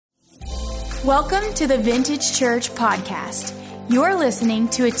Welcome to the Vintage Church podcast. You're listening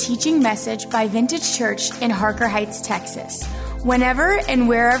to a teaching message by Vintage Church in Harker Heights, Texas. Whenever and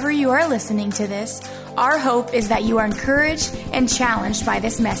wherever you are listening to this, our hope is that you are encouraged and challenged by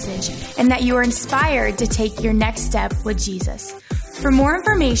this message and that you are inspired to take your next step with Jesus. For more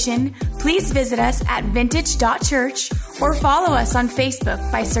information, please visit us at vintage.church or follow us on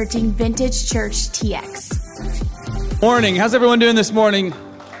Facebook by searching Vintage Church TX. Morning. How's everyone doing this morning?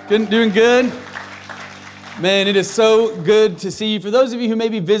 Doing good? Man, it is so good to see you. For those of you who may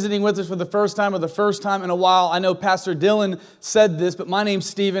be visiting with us for the first time or the first time in a while, I know Pastor Dylan said this, but my name's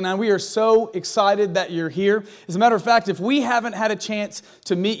Stephen, and we are so excited that you're here. As a matter of fact, if we haven't had a chance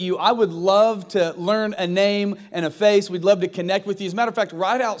to meet you, I would love to learn a name and a face. We'd love to connect with you. As a matter of fact,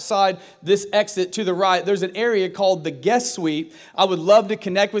 right outside this exit to the right, there's an area called the Guest Suite. I would love to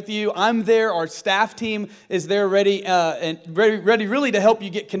connect with you. I'm there. Our staff team is there ready really to help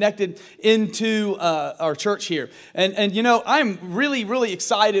you get connected into our church here. And you know, I'm really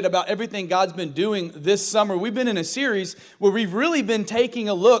excited about everything God's been doing this summer. We've been in a series where we've really been taking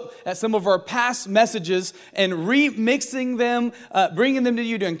a look at some of our past messages and remixing them, bringing them to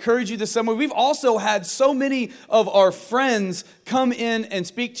you to encourage you this summer. We've also had so many of our friends come in and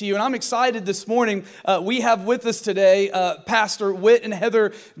speak to you. And I'm excited this morning. We have with us today Pastor Whit and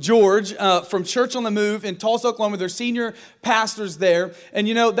Heather George from Church on the Move in Tulsa, Oklahoma. They're senior pastors there. And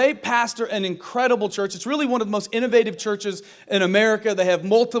you know, they pastor an incredible church. It's really one of the most innovative churches in America. They have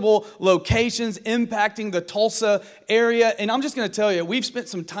multiple locations impacting the Tulsa area. And I'm just going to tell you, we've spent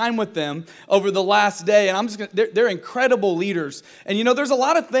some time with them over the last day. And they're incredible leaders. And you know, there's a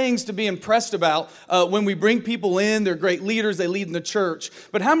lot of things to be impressed about when we bring people in. They're great leaders. They lead in the church.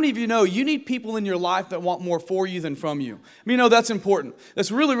 But how many of you know you need people in your life that want more for you than from you? I mean, you know, that's important.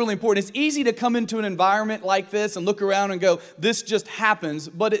 That's really important. It's easy to come into an environment like this and look around and go, this just happens,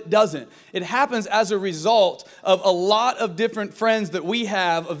 but it doesn't. It happens as a result of a lot of different friends that we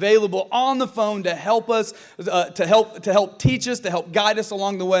have available on the phone to help us, to help teach us, to help guide us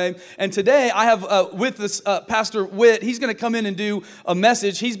along the way. And today I have with us Pastor Whit. He's going to come in and do a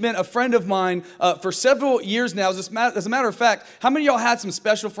message. He's been a friend of mine for several years now. As a matter of fact, how many of y'all had some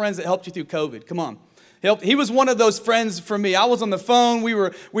special friends that helped you through COVID? Come on. He was one of those friends for me. I was on the phone. We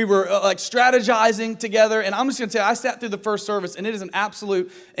were like strategizing together. And I'm just going to tell you, I sat through the first service, and it is an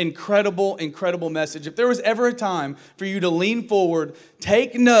absolute incredible message. If there was ever a time for you to lean forward,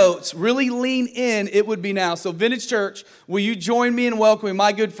 take notes, really lean in, it would be now. So Vintage Church, will you join me in welcoming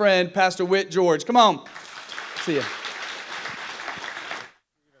my good friend, Pastor Whit George? Come on. See ya.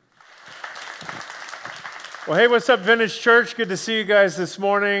 Well, hey, what's up, Vintage Church? Good to see you guys this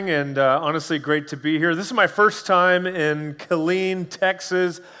morning, and honestly, great to be here. This is my first time in Killeen,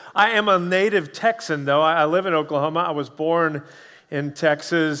 Texas. I am a native Texan, though. I live in Oklahoma. I was born in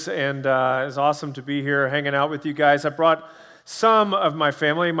Texas, and it's awesome to be here hanging out with you guys. I brought some of my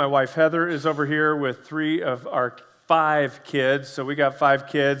family. My wife, Heather, is over here with 3 of our 5 kids. So we got 5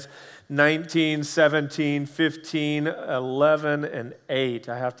 kids, 19, 17, 15, 11, and 8.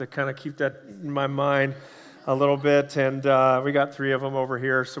 I have to kind of keep that in my mind a little bit, and we got 3 of them over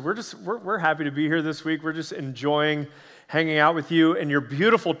here. So we're happy to be here this week. We're just enjoying hanging out with you in your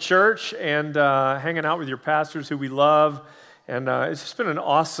beautiful church and hanging out with your pastors who we love. And it's just been an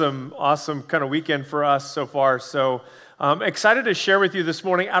awesome kind of weekend for us so far. So excited to share with you this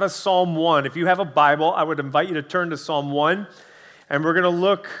morning out of Psalm 1. If you have a Bible, I would invite you to turn to Psalm 1. And we're going to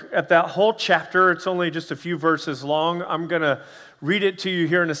look at that whole chapter. It's only just a few verses long. I'm going to read it to you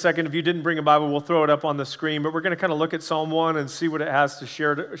here in a second. If you didn't bring a Bible, we'll throw it up on the screen. But we're going to kind of look at Psalm 1 and see what it has to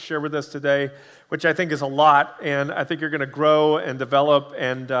share with us today, which I think is a lot. And I think you're going to grow and develop.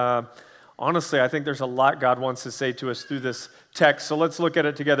 And honestly, I think there's a lot God wants to say to us through this text. So let's look at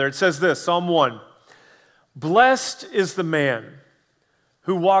it together. It says this, Psalm 1, "Blessed is the man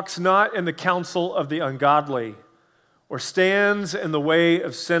who walks not in the counsel of the ungodly, or stands in the way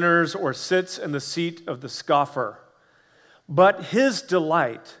of sinners, or sits in the seat of the scoffer. But his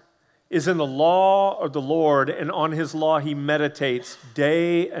delight is in the law of the Lord, and on his law he meditates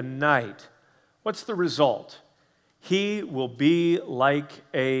day and night." What's the result? He will be like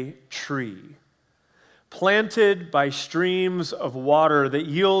a tree planted by streams of water that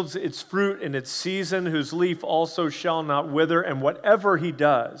yields its fruit in its season, whose leaf also shall not wither, and whatever he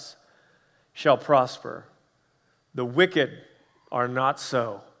does shall prosper. The wicked are not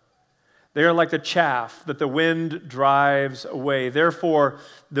so. They are like the chaff that the wind drives away. Therefore,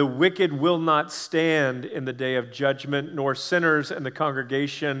 the wicked will not stand in the day of judgment, nor sinners in the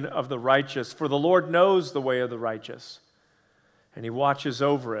congregation of the righteous. For the Lord knows the way of the righteous, and he watches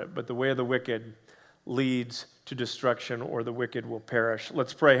over it, but the way of the wicked leads to destruction, or the wicked will perish.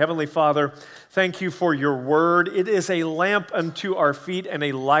 Let's pray. Heavenly Father, thank you for your word. It is a lamp unto our feet and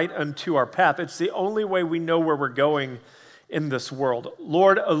a light unto our path. It's the only way we know where we're going in this world.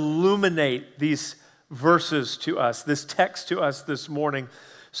 Lord, illuminate these verses to us, this text to us this morning,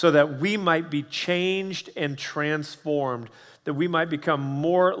 so that we might be changed and transformed, that we might become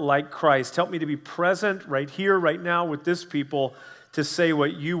more like Christ. Help me to be present right here, right now with this people to say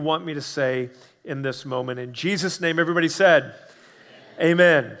what you want me to say in this moment. In Jesus' name, everybody said,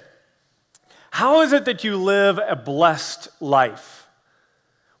 Amen. How is it that you live a blessed life?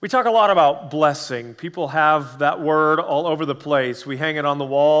 We talk a lot about blessing. People have that word all over the place. We hang it on the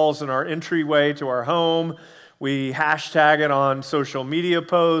walls in our entryway to our home. We hashtag it on social media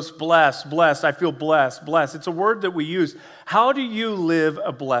posts. Blessed, blessed, I feel blessed, blessed. It's a word that we use. How do you live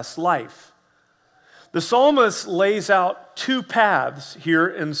a blessed life? The psalmist lays out two paths here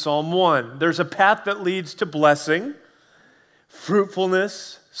in Psalm 1. There's a path that leads to blessing,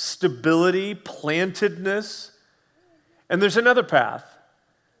 fruitfulness, stability, plantedness. And there's another path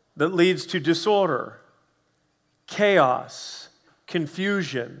that leads to disorder, chaos,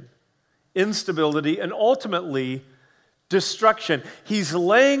 confusion, instability, and ultimately destruction. He's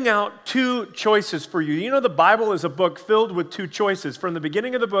laying out two choices for you. You know, the Bible is a book filled with two choices. From the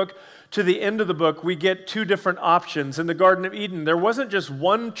beginning of the book to the end of the book, we get two different options. In the Garden of Eden, there wasn't just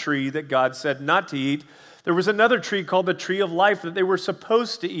one tree that God said not to eat. There was another tree called the tree of life that they were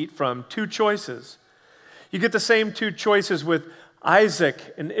supposed to eat from. Two choices. You get the same two choices with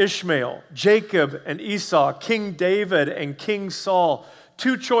Isaac and Ishmael, Jacob and Esau, King David and King Saul.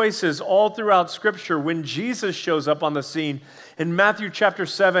 Two choices all throughout Scripture. When Jesus shows up on the scene in Matthew chapter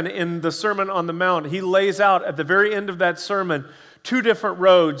 7 in the Sermon on the Mount, he lays out at the very end of that sermon two different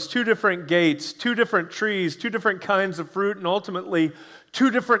roads, two different gates, two different trees, two different kinds of fruit, and ultimately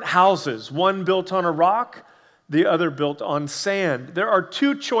two different houses, one built on a rock, the other built on sand. There are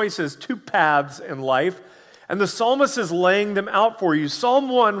two choices, two paths in life, and the psalmist is laying them out for you. Psalm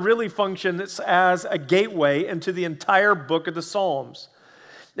 1 really functions as a gateway into the entire book of the Psalms.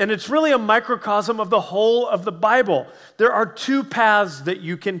 And it's really a microcosm of the whole of the Bible. There are two paths that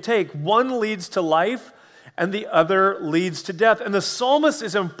you can take. One leads to life, and the other leads to death. And the psalmist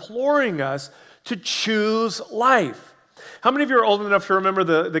is imploring us to choose life. How many of you are old enough to remember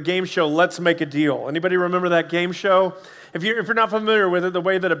the game show, Let's Make a Deal? Anybody remember that game show? If you're not familiar with it, the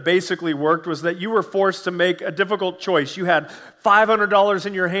way that it basically worked was that you were forced to make a difficult choice. You had $500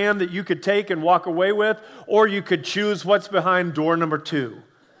 in your hand that you could take and walk away with, or you could choose what's behind door number 2.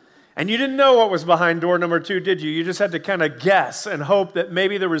 And you didn't know what was behind door number 2, did you? You just had to kind of guess and hope that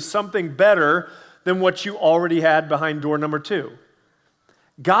maybe there was something better than what you already had behind door number 2.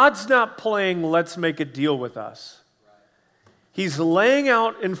 God's not playing let's make a deal with us. He's laying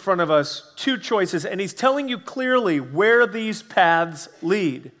out in front of us two choices, and he's telling you clearly where these paths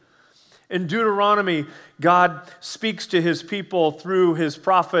lead. In Deuteronomy, God speaks to his people through his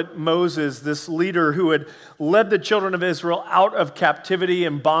prophet Moses, this leader who had led the children of Israel out of captivity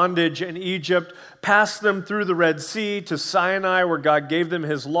and bondage in Egypt, passed them through the Red Sea to Sinai, where God gave them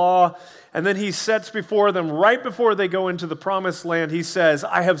his law. And then he sets before them, right before they go into the promised land, he says,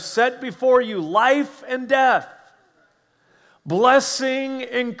 I have set before you life and death, blessing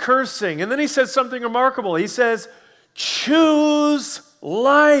and cursing. And then he says something remarkable. He says, choose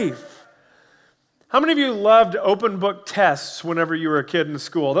life. How many of you loved open book tests whenever you were a kid in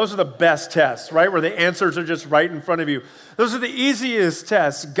school? Those are the best tests, right? Where the answers are just right in front of you. Those are the easiest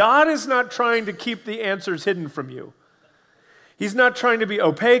tests. God is not trying to keep the answers hidden from you. He's not trying to be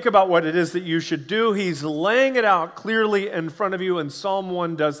opaque about what it is that you should do. He's laying it out clearly in front of you, and Psalm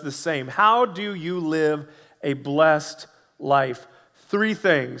 1 does the same. How do you live a blessed life? 3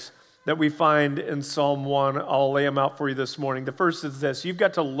 things that we find in Psalm 1. I'll lay them out for you this morning. The first is this: you've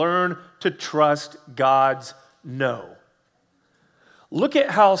got to learn to trust God's no. Look at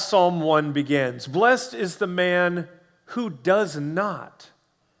how Psalm 1 begins. Blessed is the man who does not.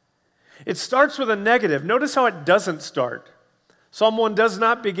 It starts with a negative. Notice how it doesn't start. Psalm 1 does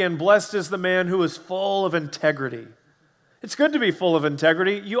not begin, blessed is the man who is full of integrity. It's good to be full of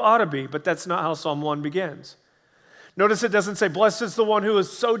integrity. You ought to be, but that's not how Psalm 1 begins. Notice it doesn't say, blessed is the one who is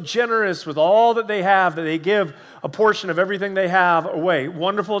so generous with all that they have, that they give a portion of everything they have away.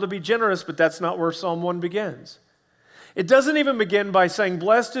 Wonderful to be generous, but that's not where Psalm 1 begins. It doesn't even begin by saying,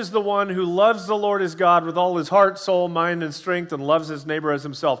 blessed is the one who loves the Lord his God with all his heart, soul, mind, and strength, and loves his neighbor as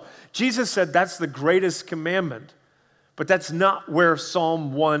himself. Jesus said that's the greatest commandment, but that's not where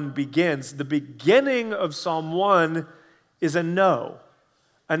Psalm 1 begins. The beginning of Psalm 1 is a no.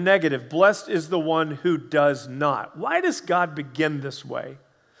 A negative. Blessed is the one who does not. Why does God begin this way?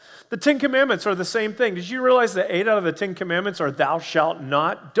 The 10 Commandments are the same thing. Did you realize that 8 out of the 10 Commandments are thou shalt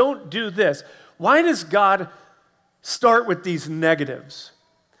not? Don't do this. Why does God start with these negatives?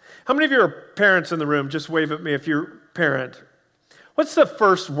 How many of you are parents in the room? Just wave at me if you're a parent. What's the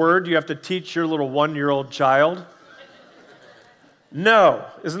first word you have to teach your little 1-year-old child? No.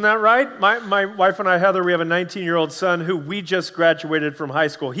 Isn't that right? My wife and I, Heather, we have a 19-year-old son who we just graduated from high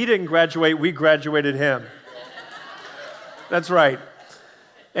school. He didn't graduate, we graduated him. That's right.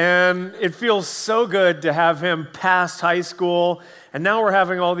 And it feels so good to have him pass high school. And now we're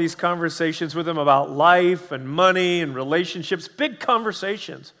having all these conversations with him about life and money and relationships, big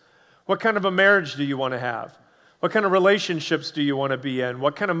conversations. What kind of a marriage do you want to have? What kind of relationships do you want to be in?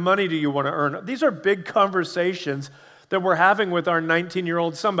 What kind of money do you want to earn? These are big conversations that we're having with our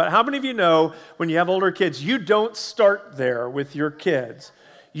 19-year-old son. But how many of you know when you have older kids, you don't start there with your kids.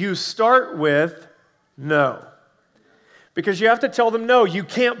 You start with no. Because you have to tell them, no, you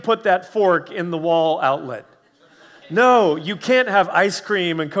can't put that fork in the wall outlet. No, you can't have ice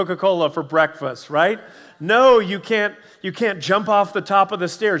cream and Coca-Cola for breakfast, right? No, you can't jump off the top of the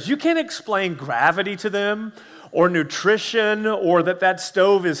stairs. You can't explain gravity to them or nutrition or that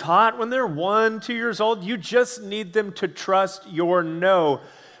stove is hot when they're 1, 2 years old. You just need them to trust your no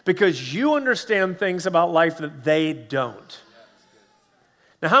because you understand things about life that they don't.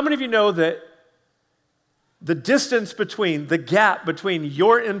 Now, how many of you know that the distance between, the gap between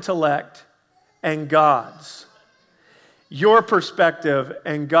your intellect and God's, your perspective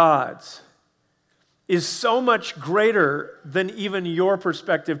and God's, is so much greater than even your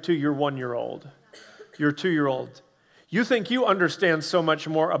perspective to your 1-year-old, your 2-year-old. You think you understand so much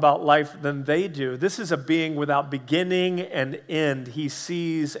more about life than they do. This is a being without beginning and end. He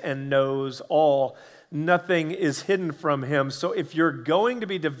sees and knows all. Nothing is hidden from him. So if you're going to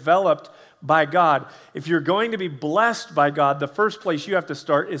be developed by God, if you're going to be blessed by God, the first place you have to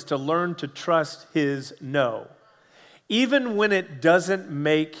start is to learn to trust his no, even when it doesn't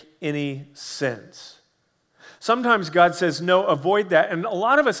make any sense. Sometimes God says, no, avoid that. And a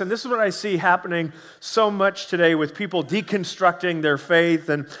lot of us, and this is what I see happening so much today with people deconstructing their faith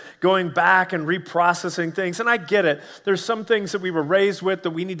and going back and reprocessing things. And I get it. There's some things that we were raised with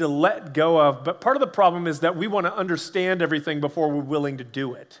that we need to let go of. But part of the problem is that we want to understand everything before we're willing to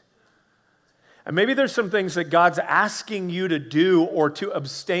do it. And maybe there's some things that God's asking you to do or to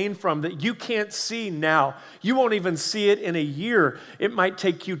abstain from that you can't see now. You won't even see it in a year. It might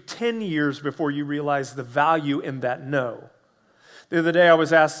take you 10 years before you realize the value in that no. The other day I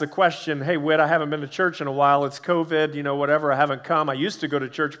was asked the question, hey, Whit, I haven't been to church in a while. It's COVID, whatever. I haven't come. I used to go to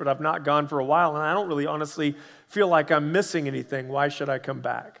church, but I've not gone for a while, and I don't really honestly feel like I'm missing anything. Why should I come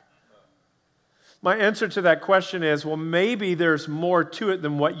back? My answer to that question is, well, maybe there's more to it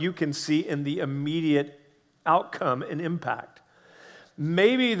than what you can see in the immediate outcome and impact.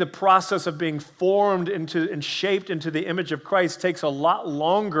 Maybe the process of being formed into and shaped into the image of Christ takes a lot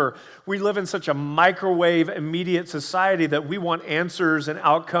longer. We live in such a microwave, immediate society that we want answers and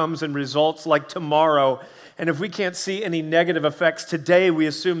outcomes and results like tomorrow. And if we can't see any negative effects today, we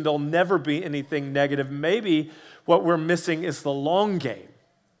assume there'll never be anything negative. Maybe what we're missing is the long game.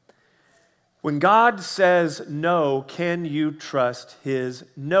 When God says no, can you trust his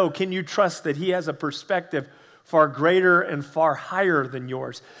no? Can you trust that he has a perspective far greater and far higher than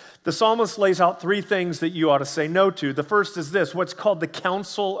yours? The psalmist lays out 3 things that you ought to say no to. The first is this, what's called the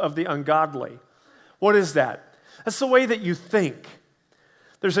counsel of the ungodly. What is that? That's the way that you think.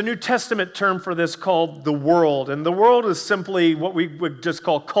 There's a New Testament term for this called the world, and the world is simply what we would just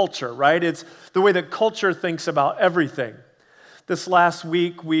call culture, right? It's the way that culture thinks about everything. This last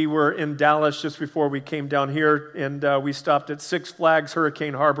week, we were in Dallas just before we came down here, and we stopped at Six Flags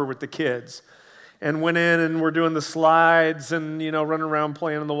Hurricane Harbor with the kids and went in and we're doing the slides and, running around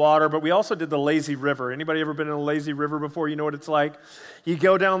playing in the water. But we also did the lazy river. Anybody ever been in a lazy river before? You know what it's like? You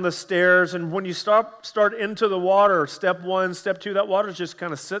go down the stairs, and when you start into the water, step 1, step 2, that water's just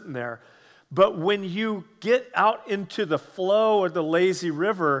kind of sitting there. But when you get out into the flow of the lazy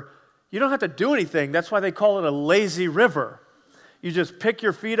river, you don't have to do anything. That's why they call it a lazy river. You just pick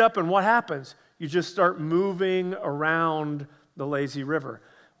your feet up, and what happens? You just start moving around the lazy river.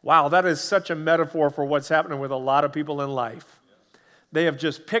 Wow, that is such a metaphor for what's happening with a lot of people in life. They have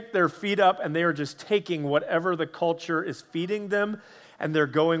just picked their feet up, and they are just taking whatever the culture is feeding them, and they're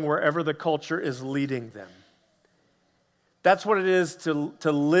going wherever the culture is leading them. That's what it is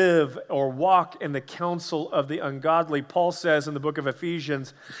to live or walk in the counsel of the ungodly. Paul says in the book of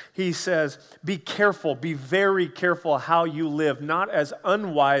Ephesians, he says, be careful, be very careful how you live, not as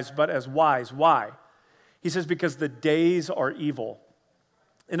unwise, but as wise. Why? He says, because the days are evil.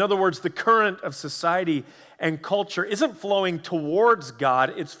 In other words, the current of society and culture isn't flowing towards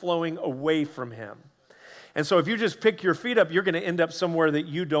God, it's flowing away from Him. And so if you just pick your feet up, you're going to end up somewhere that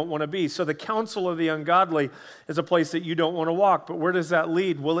you don't want to be. So the counsel of the ungodly is a place that you don't want to walk. But where does that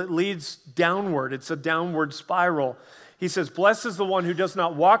lead? Well, it leads downward. It's a downward spiral. He says, blessed is the one who does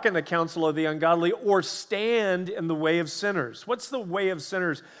not walk in the counsel of the ungodly or stand in the way of sinners. What's the way of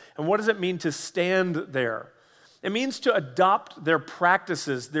sinners? And what does it mean to stand there? It means to adopt their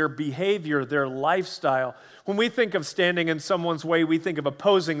practices, their behavior, their lifestyle. When we think of standing in someone's way, we think of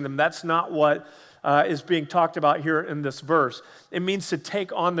opposing them. That's not what is being talked about here in this verse. It means to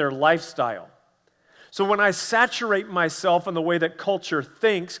take on their lifestyle. So when I saturate myself in the way that culture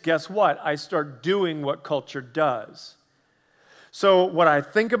thinks, guess what? I start doing what culture does. So what I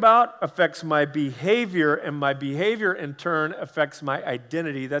think about affects my behavior, and my behavior in turn affects my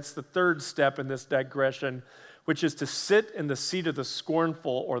identity. That's the third step in this digression, which is to sit in the seat of the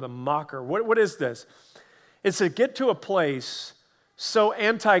scornful or the mocker. What is this? It's to get to a place so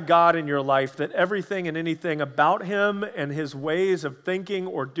anti-God in your life that everything and anything about Him and His ways of thinking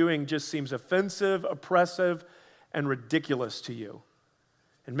or doing just seems offensive, oppressive, and ridiculous to you.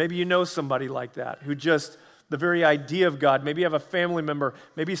 And maybe you know somebody like that who just, the very idea of God, maybe you have a family member,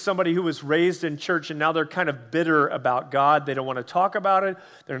 maybe somebody who was raised in church and now they're kind of bitter about God. They don't want to talk about it.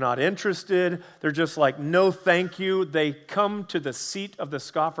 They're not interested. They're just like, no, thank you. They come to the seat of the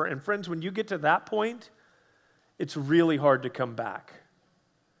scoffer. And friends, when you get to that point, it's really hard to come back.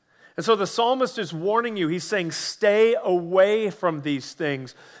 And so the psalmist is warning you. He's saying, stay away from these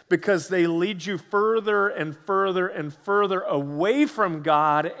things because they lead you further and further and further away from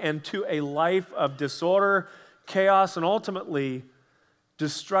God and to a life of disorder, chaos, and ultimately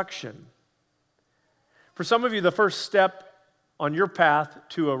destruction. For some of you, the first step on your path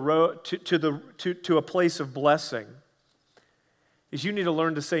to a place of blessing is you need to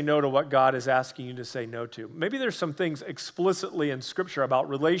learn to say no to what God is asking you to say no to. Maybe there's some things explicitly in Scripture about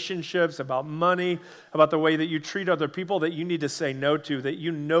relationships, about money, about the way that you treat other people that you need to say no to, that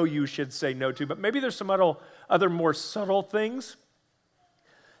you know you should say no to. But maybe there's some other more subtle things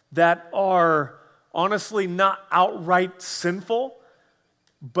that are honestly not outright sinful,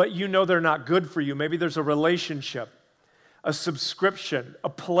 but you know they're not good for you. Maybe there's a relationship, a subscription, a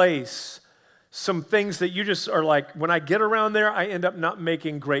place, some things that you just are like, when I get around there, I end up not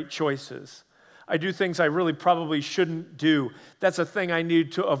making great choices. I do things I really probably shouldn't do. That's a thing I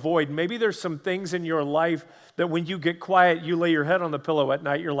need to avoid. Maybe there's some things in your life that when you get quiet, you lay your head on the pillow at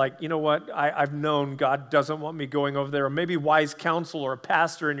night, you're like, you know what, I've known God doesn't want me going over there. Or maybe wise counsel or a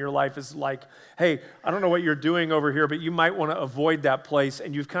pastor in your life is like, hey, I don't know what you're doing over here, but you might want to avoid that place.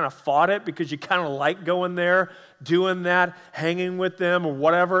 And you've kind of fought it because you kind of like going there, doing that, hanging with them or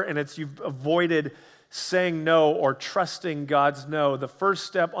whatever, and you've avoided saying no or trusting God's no. The first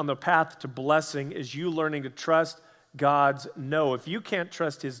step on the path to blessing is you learning to trust God's no. If you can't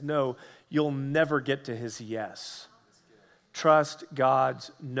trust His no, you'll never get to His yes. Trust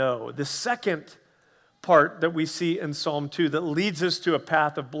God's no. The second part that we see in Psalm 2 that leads us to a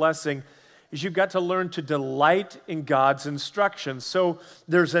path of blessing is you've got to learn to delight in God's instructions. So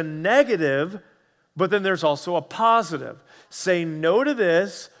there's a negative, but then there's also a positive. Say no to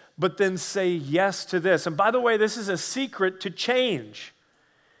this, but then say yes to this. And by the way, this is a secret to change.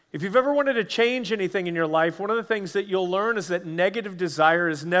 If you've ever wanted to change anything in your life, one of the things that you'll learn is that negative desire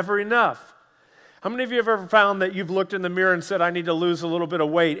is never enough. How many of you have ever found that you've looked in the mirror and said, I need to lose a little bit of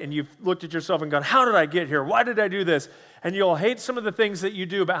weight, and you've looked at yourself and gone, how did I get here? Why did I do this? And you'll hate some of the things that you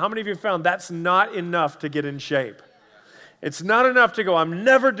do, but how many of you have found that's not enough to get in shape? It's not enough to go, I'm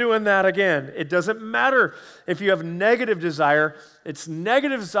never doing that again. It doesn't matter if you have negative desire. It's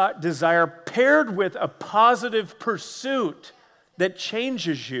negative desire paired with a positive pursuit that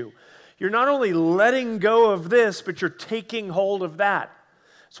changes you. You're not only letting go of this, but you're taking hold of that.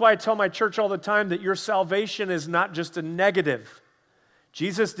 That's why I tell my church all the time that your salvation is not just a negative.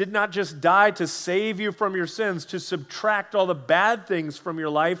 Jesus did not just die to save you from your sins, to subtract all the bad things from your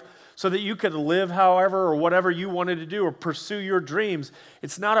life, so that you could live however or whatever you wanted to do or pursue your dreams.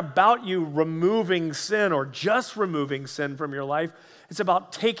 It's not about you removing sin or just removing sin from your life. It's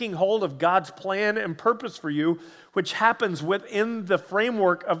about taking hold of God's plan and purpose for you, which happens within the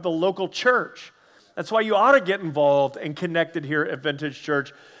framework of the local church. That's why you ought to get involved and connected here at Vintage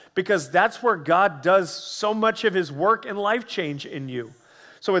Church, because that's where God does so much of His work and life change in you.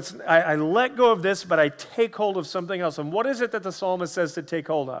 So I let go of this, but I take hold of something else. And what is it that the psalmist says to take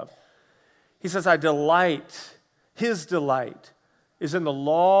hold of? He says, I delight, his delight is in the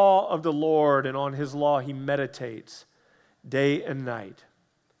law of the Lord, and on His law he meditates day and night.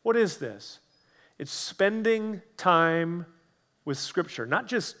 What is this? It's spending time with Scripture. Not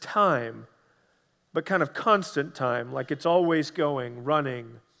just time, but kind of constant time, like it's always going,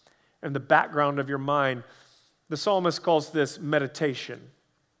 running, in the background of your mind. The psalmist calls this meditation.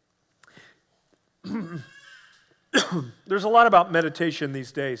 There's a lot about meditation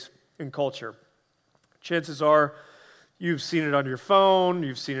these days in culture. Chances are you've seen it on your phone,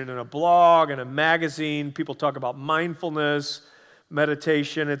 you've seen it in a blog, in a magazine. People talk about mindfulness,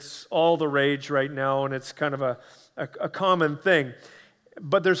 meditation. It's all the rage right now, and it's kind of a common thing.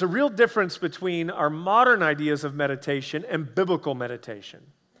 But there's a real difference between our modern ideas of meditation and biblical meditation.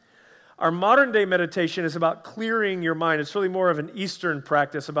 Our modern day meditation is about clearing your mind. It's really more of an Eastern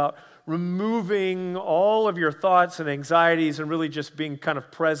practice about removing all of your thoughts and anxieties and really just being kind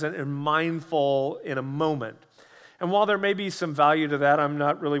of present and mindful in a moment. And while there may be some value to that, I'm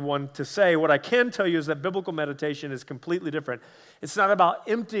not really one to say. What I can tell you is that biblical meditation is completely different. It's not about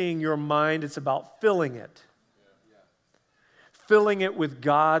emptying your mind, it's about filling it. Filling it with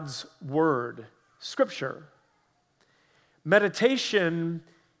God's Word, Scripture. Meditation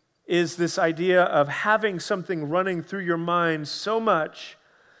is this idea of having something running through your mind so much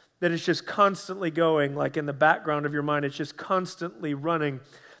that it's just constantly going, like in the background of your mind, it's just constantly running.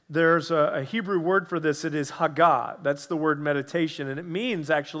 There's a Hebrew word for this, it is hagah. That's the word meditation, and it means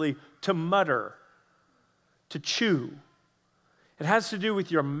actually to mutter, to chew. It has to do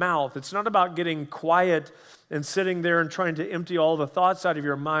with your mouth. It's not about getting quiet and sitting there and trying to empty all the thoughts out of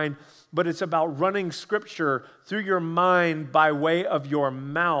your mind, but it's about running Scripture through your mind by way of your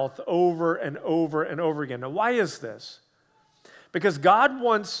mouth over and over and over again. Now, why is this? Because God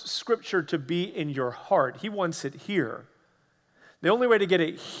wants Scripture to be in your heart. He wants it here. The only way to get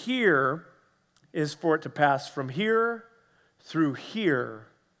it here is for it to pass from here through here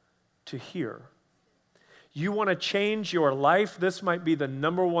to here. You want to change your life? This might be the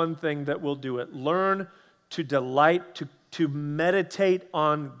number one thing that will do it. Learn to delight, to meditate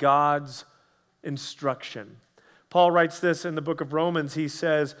on God's instruction. Paul writes this in the book of Romans. He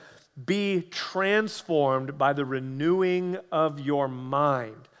says, be transformed by the renewing of your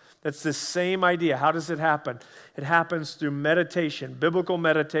mind. That's the same idea. How does it happen? It happens through meditation, biblical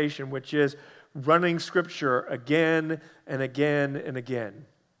meditation, which is running Scripture again and again and again.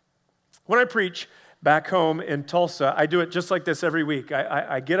 When I preach back home in Tulsa, I do it just like this every week.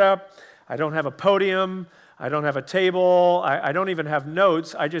 I get up, I don't have a podium, I don't have a table, I don't even have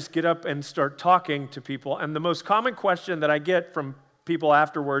notes. I just get up and start talking to people. And the most common question that I get from people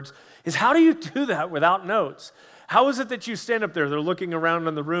afterwards is, how do you do that without notes? How is it that you stand up there? They're looking around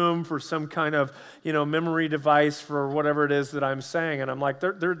in the room for some kind of, memory device for whatever it is that I'm saying. And I'm like,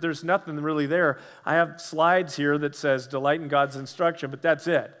 there's nothing really there. I have slides here that says delight in God's instruction, but that's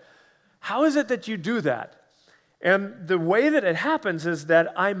it. How is it that you do that? And the way that it happens is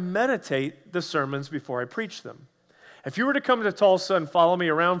that I meditate the sermons before I preach them. If you were to come to Tulsa and follow me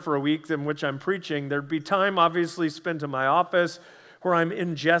around for a week in which I'm preaching, there'd be time obviously spent in my office where I'm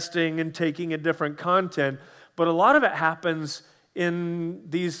ingesting and taking in different content, but a lot of it happens in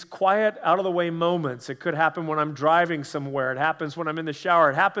these quiet, out-of-the-way moments. It could happen when I'm driving somewhere. It happens when I'm in the shower.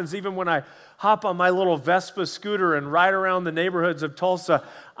 It happens even when I hop on my little Vespa scooter and ride around the neighborhoods of Tulsa.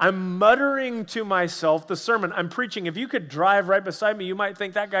 I'm muttering to myself the sermon. I'm preaching. If you could drive right beside me, you might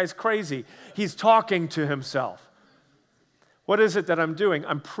think that guy's crazy. He's talking to himself. What is it that I'm doing?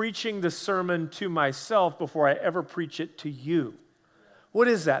 I'm preaching the sermon to myself before I ever preach it to you. What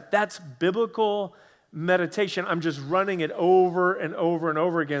is that? That's biblical meditation. I'm just running it over and over and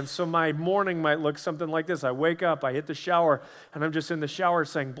over again. So my morning might look something like this. I wake up, I hit the shower, and I'm just in the shower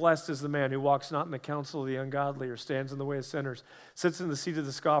saying, blessed is the man who walks not in the counsel of the ungodly or stands in the way of sinners, sits in the seat of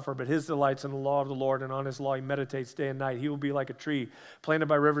the scoffer, but his delight's in the law of the Lord, and on his law he meditates day and night. He will be like a tree planted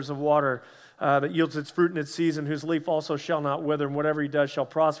by rivers of water that yields its fruit in its season, whose leaf also shall not wither, and whatever he does shall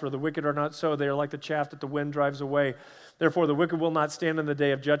prosper. The wicked are not so. They are like the chaff that the wind drives away. Therefore, the wicked will not stand in the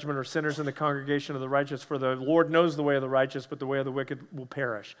day of judgment, or sinners in the congregation of the righteous. For the Lord knows the way of the righteous, but the way of the wicked will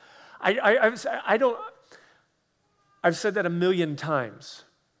perish. I've said that 1,000,000 times.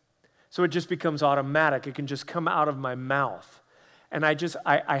 So it just becomes automatic. It can just come out of my mouth. And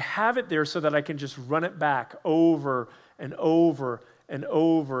I have it there so that I can just run it back over and over and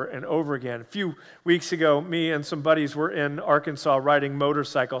over and over again. A few weeks ago, me and some buddies were in Arkansas riding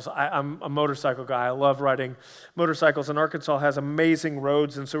motorcycles. I'm a motorcycle guy. I love riding motorcycles, and Arkansas has amazing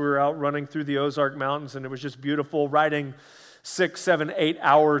roads, and so we were out running through the Ozark Mountains, and it was just beautiful, riding 6, 7, 8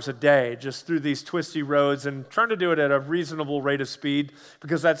 hours a day just through these twisty roads and trying to do it at a reasonable rate of speed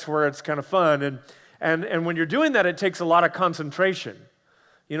because that's where it's kind of fun. And when you're doing that, it takes a lot of concentration,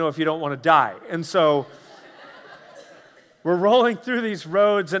 if you don't want to die. And so we're rolling through these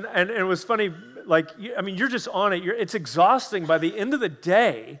roads, and it was funny. you're just on it. It's exhausting. By the end of the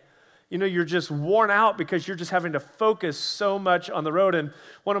day, you're just worn out because you're just having to focus so much on the road. And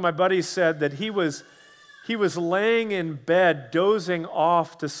one of my buddies said that he was laying in bed, dozing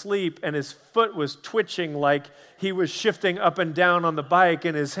off to sleep, and his foot was twitching like he was shifting up and down on the bike,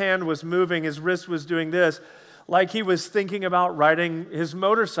 and his hand was moving, his wrist was doing this, like he was thinking about riding his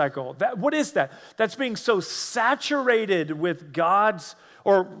motorcycle. What is that? That's being so saturated with God's,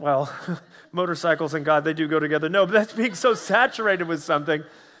 motorcycles and God, they do go together. No, but that's being so saturated with something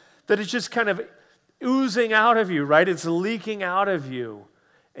that it's just kind of oozing out of you, right? It's leaking out of you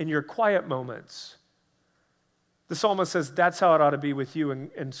in your quiet moments. The psalmist says that's how it ought to be with you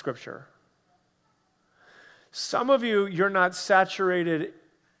in Scripture. Some of you, you're not saturated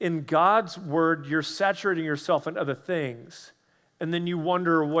in God's word, you're saturating yourself in other things. And then you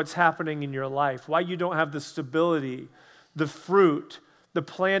wonder what's happening in your life, why you don't have the stability, the fruit, the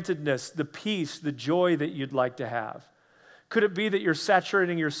plantedness, the peace, the joy that you'd like to have. Could it be that you're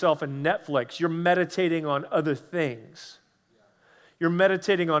saturating yourself in Netflix? You're meditating on other things. You're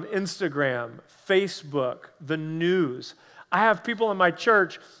meditating on Instagram, Facebook, the news. I have people in my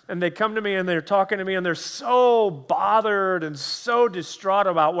church, and they come to me, and they're talking to me, and they're so bothered and so distraught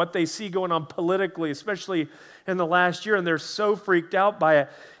about what they see going on politically, especially in the last year, and they're so freaked out by it.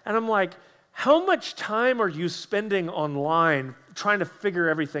 And I'm like, how much time are you spending online trying to figure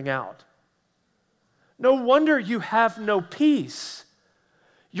everything out? No wonder you have no peace.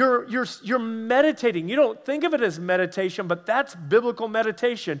 You're meditating. You don't think of it as meditation, but that's biblical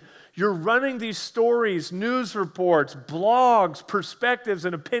meditation. You're running these stories, news reports, blogs, perspectives,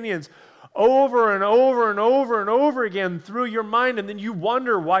 and opinions over and over and over and over again through your mind, and then you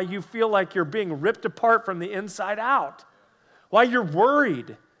wonder why you feel like you're being ripped apart from the inside out, why you're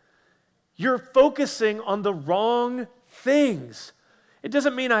worried. You're focusing on the wrong things. It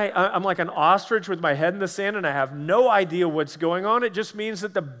doesn't mean I'm like an ostrich with my head in the sand and I have no idea what's going on. It just means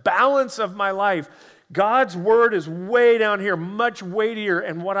that the balance of my life, God's word is way down here, much weightier,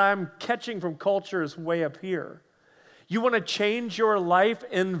 and what I'm catching from culture is way up here. You want to change your life?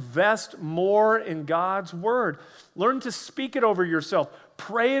 Invest more in God's word. Learn to speak it over yourself.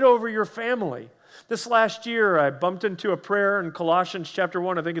 Pray it over your family. This last year, I bumped into a prayer in Colossians chapter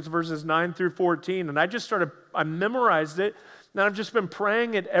 1, I think it's verses 9 through 14, and I memorized it. And I've just been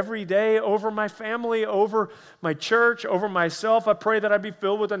praying it every day over my family, over my church, over myself. I pray that I be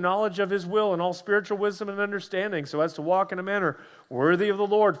filled with the knowledge of His will and all spiritual wisdom and understanding, so as to walk in a manner worthy of the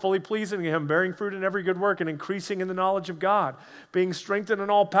Lord, fully pleasing Him, bearing fruit in every good work, and increasing in the knowledge of God, being strengthened in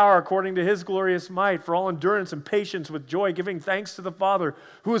all power according to His glorious might, for all endurance and patience with joy, giving thanks to the Father,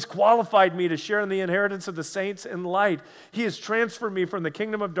 who has qualified me to share in the inheritance of the saints in light. He has transferred me from the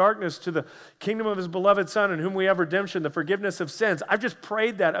kingdom of darkness to the kingdom of His beloved Son, in whom we have redemption, the forgiveness of sins. I've just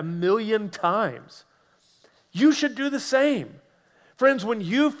prayed that 1,000,000 times. You should do the same. Friends, when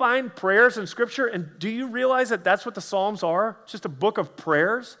you find prayers in Scripture, and do you realize that that's what the Psalms are? It's just a book of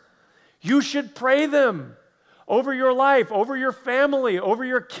prayers. You should pray them over your life, over your family, over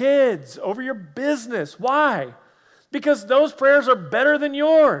your kids, over your business. Why? Because those prayers are better than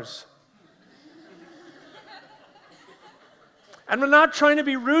yours. And I'm not trying to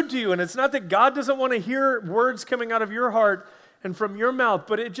be rude to you, and it's not that God doesn't want to hear words coming out of your heart and from your mouth,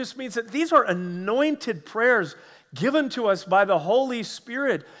 but it just means that these are anointed prayers given to us by the Holy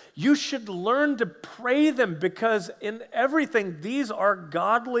Spirit. You should learn to pray them, because in everything, these are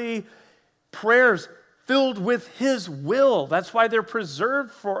godly prayers filled with His will. That's why they're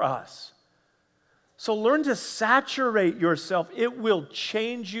preserved for us. So learn to saturate yourself. It will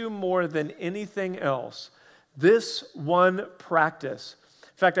change you more than anything else. This one practice.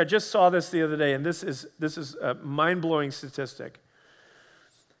 In fact, I just saw this the other day, and this is a mind-blowing statistic.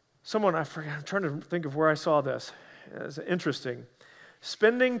 I'm trying to think of where I saw this. It's interesting.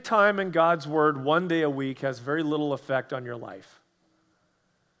 Spending time in God's Word 1 day a week has very little effect on your life.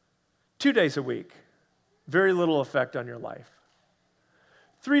 2 days a week, very little effect on your life.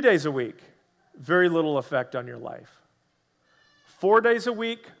 3 days a week, very little effect on your life. 4 days a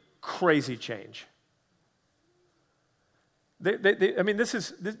week, crazy change.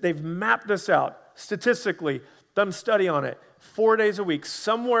 They've mapped this out statistically, done a study on it. 4 days a week,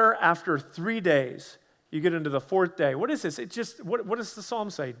 somewhere after 3 days, you get into the fourth day. What is this? What does the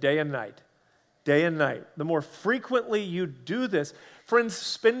Psalm say? Day and night. Day and night. The more frequently you do this, friends,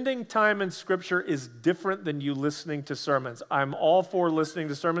 spending time in Scripture is different than you listening to sermons. I'm all for listening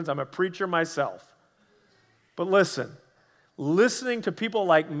to sermons. I'm a preacher myself. But listen, listening to people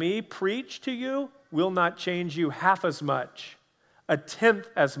like me preach to you will not change you half as much, 1/10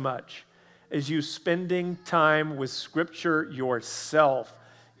 as much, as you spending time with Scripture yourself.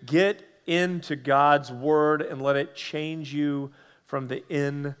 Get into God's word and let it change you from the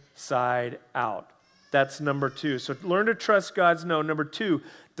inside out. That's number 2. So learn to trust God's no. Number 2,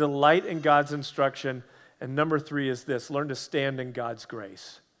 delight in God's instruction. And number 3 is this, learn to stand in God's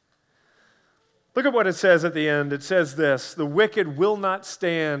grace. Look at what it says at the end. It says this, the wicked will not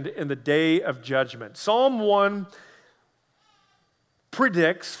stand in the day of judgment. Psalm 1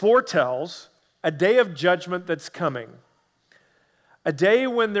 foretells a day of judgment that's coming. A day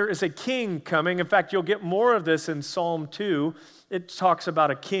when there is a king coming. In fact, you'll get more of this in Psalm 2. It talks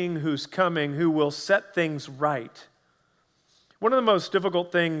about a king who's coming who will set things right. One of the most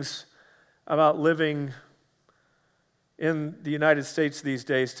difficult things about living in the United States these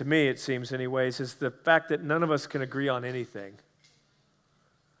days, to me it seems anyways, is the fact that none of us can agree on anything.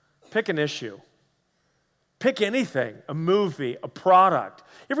 Pick an issue. Pick anything, a movie, a product.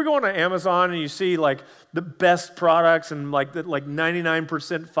 You ever go on Amazon and you see like the best products and like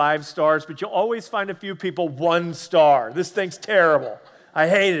 99% 5 stars, but you'll always find a few people 1 star. This thing's terrible. I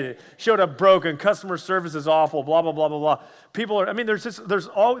hated it. Showed up broken. Customer service is awful. Blah blah blah blah blah. People are. I mean,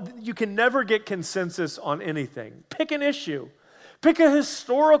 you can never get consensus on anything. Pick an issue. Pick a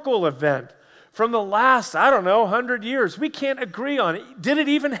historical event from the last 100 years. We can't agree on it. Did it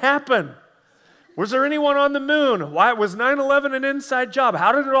even happen? Was there anyone on the moon? Why was 9/11 an inside job?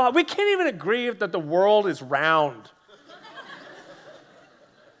 How did it all? We can't even agree that the world is round.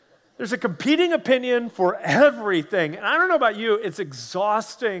 There's a competing opinion for everything. And I don't know about you, it's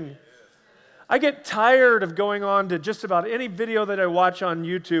exhausting. I get tired of going on to just about any video that I watch on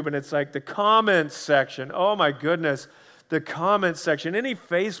YouTube, and it's like the comments section. Oh my goodness, the comments section. Any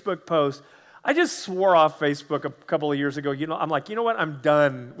Facebook post. I just swore off Facebook a couple of years ago. I'm like, you know what? I'm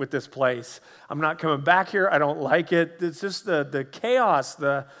done with this place. I'm not coming back here. I don't like it. It's just the chaos,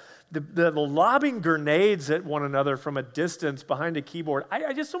 the lobbing grenades at one another from a distance behind a keyboard.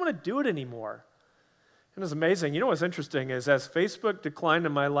 I just don't want to do it anymore. And it's amazing. You know what's interesting is as Facebook declined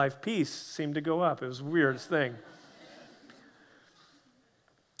in my life, peace seemed to go up. It was the weirdest thing.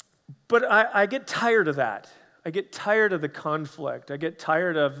 But I get tired of that. I get tired of the conflict. I get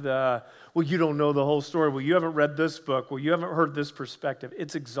tired of well, you don't know the whole story. Well, you haven't read this book. Well, you haven't heard this perspective.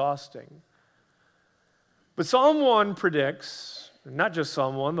 It's exhausting. But Psalm 1 predicts, not just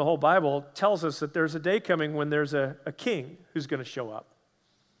Psalm 1, the whole Bible tells us that there's a day coming when there's a king who's going to show up,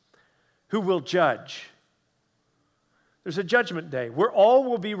 who will judge. There's a judgment day where all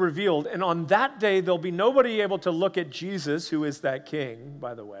will be revealed. And on that day, there'll be nobody able to look at Jesus, who is that king,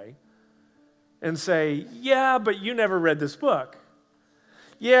 by the way, and say, yeah, but you never read this book.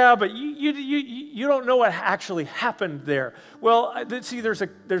 Yeah, but you don't know what actually happened there. Well, see, there's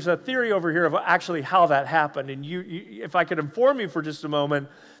a theory over here of actually how that happened. And if I could inform you for just a moment,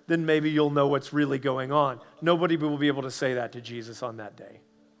 then maybe you'll know what's really going on. Nobody will be able to say that to Jesus on that day.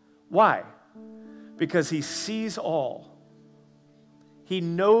 Why? Because he sees all. He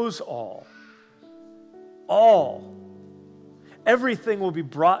knows all. All. Everything will be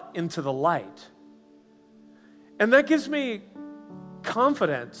brought into the light. And that gives me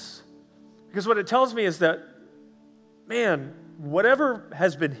confidence, because what it tells me is that, man, whatever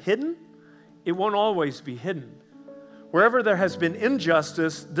has been hidden, it won't always be hidden. Wherever there has been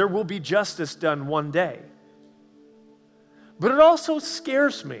injustice, there will be justice done one day. But it also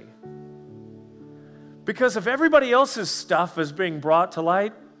scares me, because if everybody else's stuff is being brought to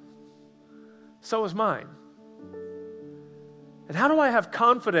light, so is mine. And how do I have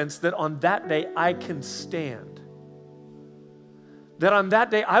confidence that on that day I can stand? That on that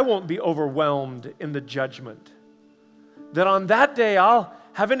day I won't be overwhelmed in the judgment. That on that day I'll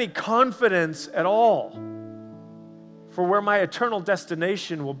have any confidence at all for where my eternal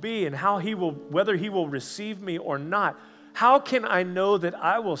destination will be and whether he will receive me or not. How can I know that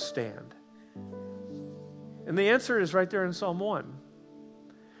I will stand? And the answer is right there in Psalm 1.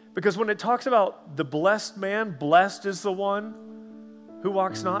 Because when it talks about the blessed man, blessed is the one who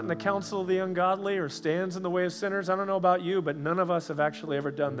walks not in the counsel of the ungodly or stands in the way of sinners. I don't know about you, but none of us have actually ever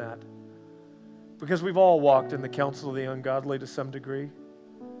done that. Because we've all walked in the counsel of the ungodly to some degree.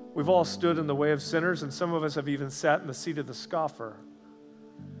 We've all stood in the way of sinners, and some of us have even sat in the seat of the scoffer.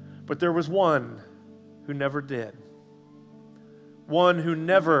 But there was one who never did. One who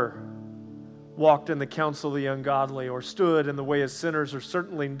never walked in the counsel of the ungodly or stood in the way of sinners or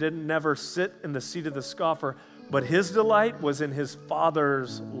certainly never sit in the seat of the scoffer. But his delight was in his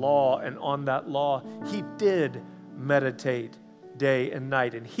Father's law, and on that law he did meditate day and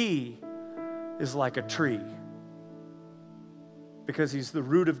night. And he is like a tree because he's the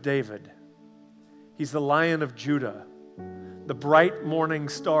root of David. He's the Lion of Judah, the bright morning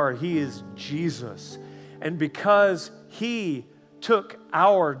star. He is Jesus. And because he took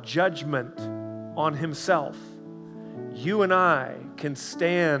our judgment on himself, you and I can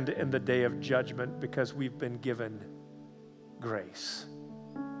stand in the day of judgment because we've been given grace.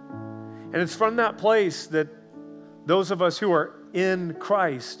 And it's from that place that those of us who are in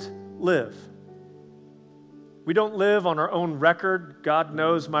Christ live. We don't live on our own record. God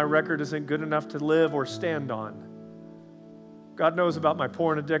knows my record isn't good enough to live or stand on. God knows about my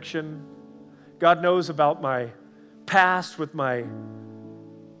porn addiction. God knows about my past with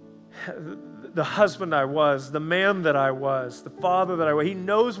the husband I was, the man that I was, the father that I was. He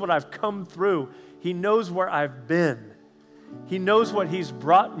knows what I've come through. He knows where I've been. He knows what he's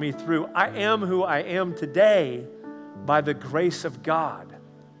brought me through. I am who I am today by the grace of God.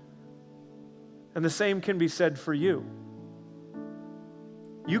 And the same can be said for you.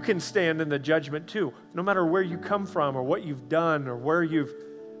 You can stand in the judgment too, no matter where you come from or what you've done or where you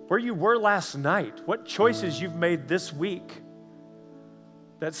were last night, what choices you've made this week.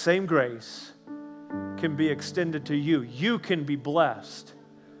 That same grace can be extended to you. You can be blessed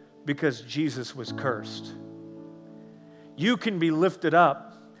because Jesus was cursed. You can be lifted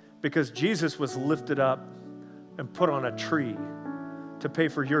up because Jesus was lifted up and put on a tree to pay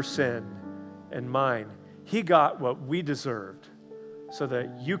for your sin and mine. He got what we deserved so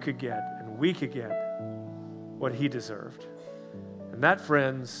that you could get and we could get what he deserved. And that,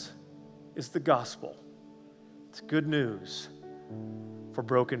 friends, is the gospel. It's good news for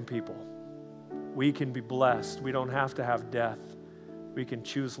broken people. We can be blessed. We don't have to have death. We can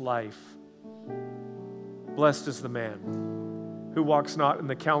choose life. Blessed is the man who walks not in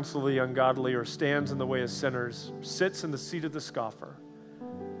the counsel of the ungodly or stands in the way of sinners, sits in the seat of the scoffer.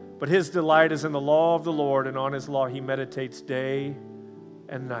 But his delight is in the law of the Lord, and on his law he meditates day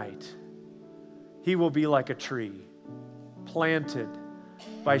and night. He will be like a tree planted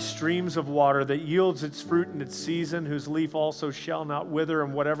by streams of water that yields its fruit in its season, whose leaf also shall not wither,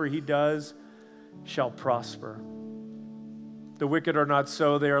 and whatever he does shall prosper. The wicked are not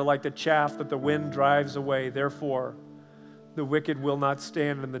so. They are like the chaff that the wind drives away. Therefore, the wicked will not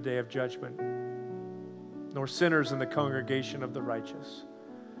stand in the day of judgment, nor sinners in the congregation of the righteous.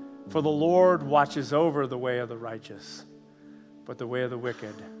 For the Lord watches over the way of the righteous, but the way of the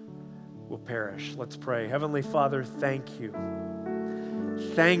wicked will perish. Let's pray. Heavenly Father, thank you.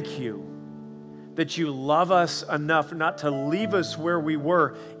 Thank you that you love us enough not to leave us where we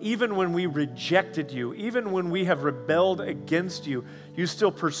were, even when we rejected you, even when we have rebelled against you. You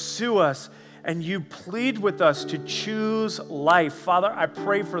still pursue us and you plead with us to choose life. Father, I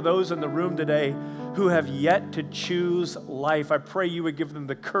pray for those in the room today who have yet to choose life. I pray you would give them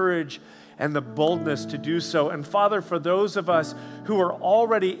the courage and the boldness to do so. And Father, for those of us who are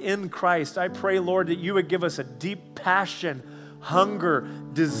already in Christ, I pray, Lord, that you would give us a deep passion, hunger,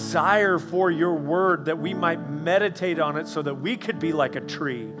 desire for your word, that we might meditate on it so that we could be like a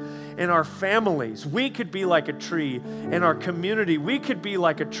tree in our families. We could be like a tree in our community. We could be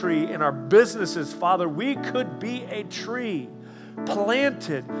like a tree in our businesses. Father, we could be a tree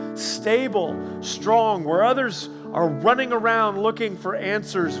planted, stable, strong, where others are running around looking for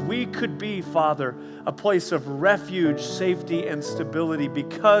answers. We could be, Father, a place of refuge, safety, and stability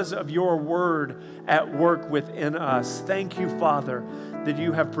because of your word at work within us. Thank you, Father, that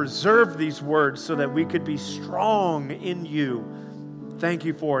you have preserved these words so that we could be strong in you. Thank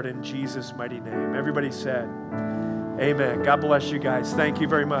you for it in Jesus' mighty name. Everybody said, amen. God bless you guys. Thank you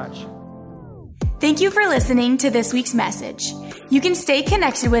very much. Thank you for listening to this week's message. You can stay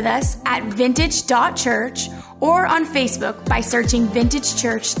connected with us at vintage.church or on Facebook by searching Vintage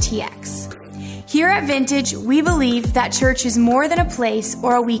Church TX. Here at Vintage, we believe that church is more than a place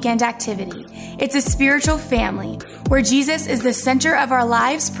or a weekend activity. It's a spiritual family where Jesus is the center of our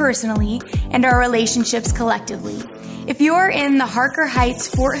lives personally and our relationships collectively. If you are in the Harker Heights,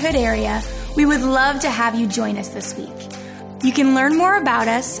 Fort Hood area, we would love to have you join us this week. You can learn more about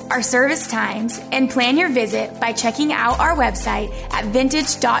us, our service times, and plan your visit by checking out our website at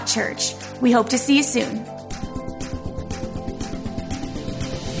vintage.church. We hope to see you soon.